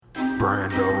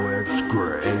Brando X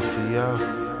Gray. ACL.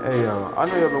 Hey yo, I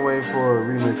know y'all been waiting for a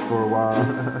remix for a while.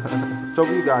 So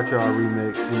we got y'all a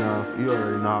remix, you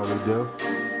already know how we do.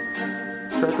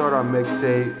 Check out our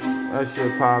mixtape, that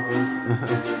shit poppin'.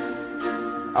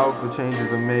 Out for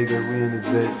Changes Omega, we in this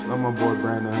bitch. Let my boy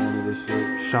Brando handle this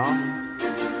shit. Shaman.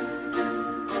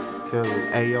 Kill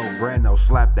it. Ayo, Brando,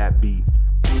 slap that beat.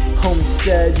 Homie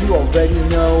said, you already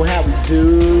know how we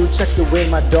do. Check the way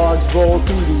my dogs roll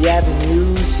through the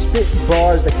avenues. Spitting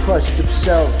bars that crush up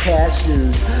shells,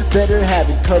 cashews. Better have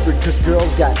it covered cause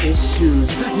girls got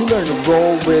issues. You learn to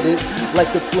roll with it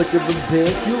like the flick of a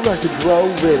bick. You learn to grow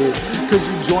with it cause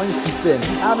your joint's too thin.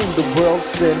 I'm in the world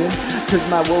sinning cause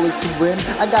my will is to win.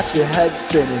 I got your head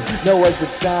spinning, no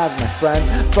exit signs my friend.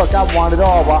 Fuck, I want it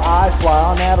all while I fly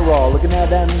on Adderall. Looking at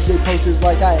MJ posters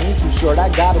like I ain't too short. I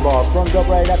got it all, sprung up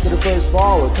right after the first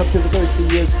fall. A cup to the thirsty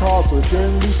is tall. So if you're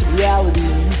in lucid reality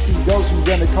and you see ghosts, who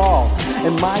gonna call?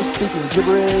 Am I speaking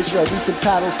gibberish? Are these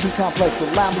subtitles too complex?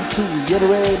 Allow me to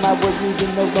reiterate, my word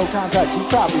reading knows no context. You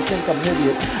probably think I'm an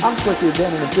idiot. I'm slicker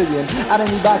than an amphibian. I don't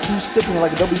need box you sticking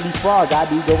like a WB frog. I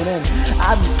be going in,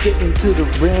 I be spitting to the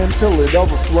rim till it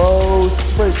overflows.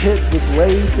 First hit was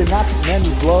laced and not too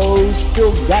many blows.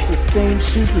 Still got the same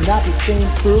shoes but not the same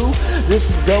crew.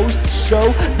 This is goes to show,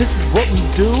 this is what we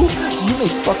do. So you may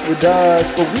fuck with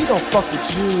us, but we don't fuck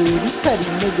with you. These petty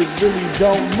niggas really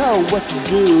don't know what to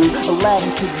do.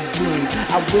 Aladdin to these jeans.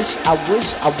 I wish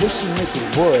a nigga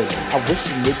would. I wish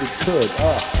a nigga could.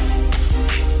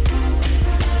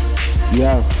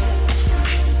 Yo.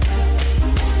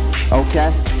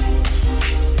 Okay.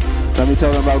 Let me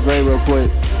tell them about Gray real quick.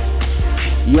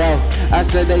 Yo, I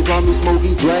said they call me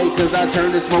Smokey Gray cause I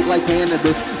turn to smoke like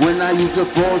cannabis. When I use a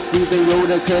force, even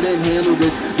Yoda couldn't handle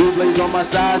this. Blue blaze on my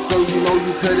side so you know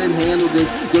you couldn't handle this.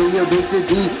 Yo, your bitch a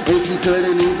D and she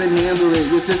couldn't even handle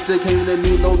it. Your sister came to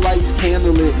me, no lights,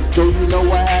 candle it. So you know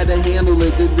I had to handle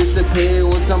it. They disappear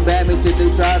on some Batman shit,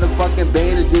 they try to fucking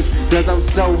bandages. Cause I'm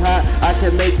so hot, I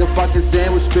can make a fucking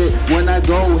sandwich spit. When I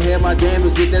go, hear my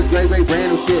damage shit, that's Gray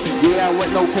Brando shit. Yeah, I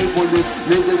went no cape on this.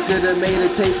 Niggas should've made a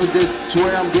tape of this.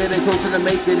 Swear I'm getting closer to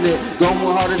making it. Going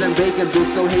harder than bacon,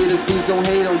 bitch. So haters, please don't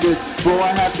hate on this. Bro, I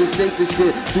have to shake this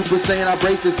shit. Super Saiyan, I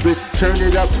break this bitch. Turn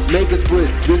it up, make a split.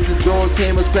 This is doors,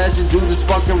 hammers crashing, do this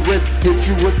fucking riff. Hit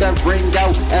you with that ring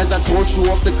out as I toss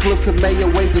you off the cliff.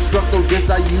 Kamehameha destructo this.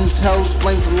 I use hell's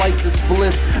flames to light the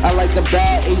spliff. I like a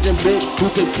bad Asian bitch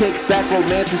who can kick back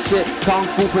romantic shit. Kung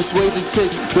fu persuasion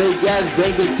chicks, big ass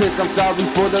banging tits. I'm sorry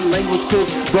for the language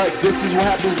kiss, but this is what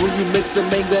happens when you mix a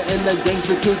manga and a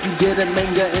gangster kid. You get a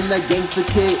manga and a gangster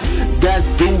kid. That's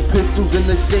doom pistols in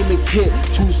the shaman kit.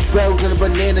 2 spells in a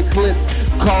banana clip.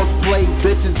 Cosplay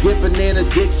bitches get banana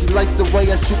dick. She likes the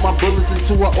way I shoot my bullets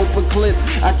into an open clip.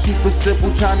 I keep it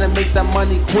simple, trying to make that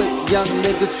money quick. Young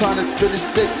niggas trying to spit it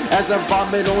sick as I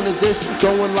vomit on a dish.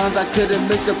 Throwing lines I couldn't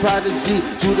miss. A prodigy,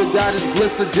 Judah God is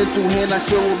bliss. A gentle hand I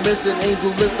sure will miss. An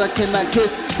angel lips I cannot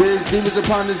kiss. There's demons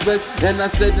upon his lips, and I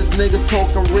said this nigga's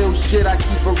talking real shit. I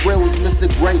keep it real as Mr.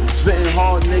 Great, spitting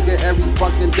hard nigga every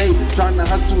fucking day. Trying to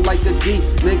hustle like a G,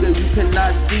 nigga you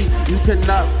cannot see. You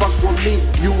cannot fuck with me.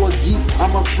 You a geek,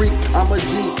 I'm a freak, I'm a G.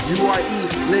 U-R-E,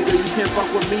 nigga you can't fuck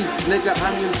with me. Nigga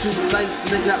I am too nice,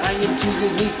 nigga I am too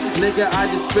unique. Nigga I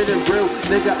just spit it real,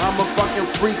 nigga I'm a fucking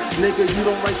freak. Nigga you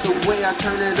don't like the way I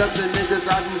turn it up. The niggas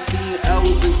I've been seeing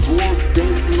elves and dwarves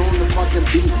dancing on the fucking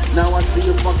beat. Now I see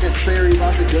a fucking fairy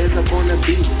about to dance up on the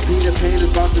beat. Peter Pan is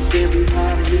about to stand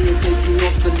behind me and take me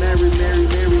off to Mary land.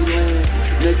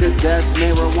 Nigga, that's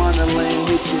marijuana land.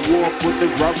 Hit you off with the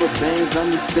rubber bands.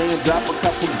 Understand, drop a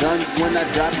couple guns when I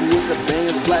drop you with the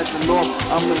bands blasting off.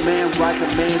 I'm the man, rock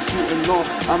a man, shooting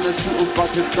off. I'm the shooting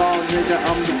fucking star, nigga,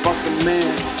 I'm the fucking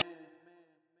man.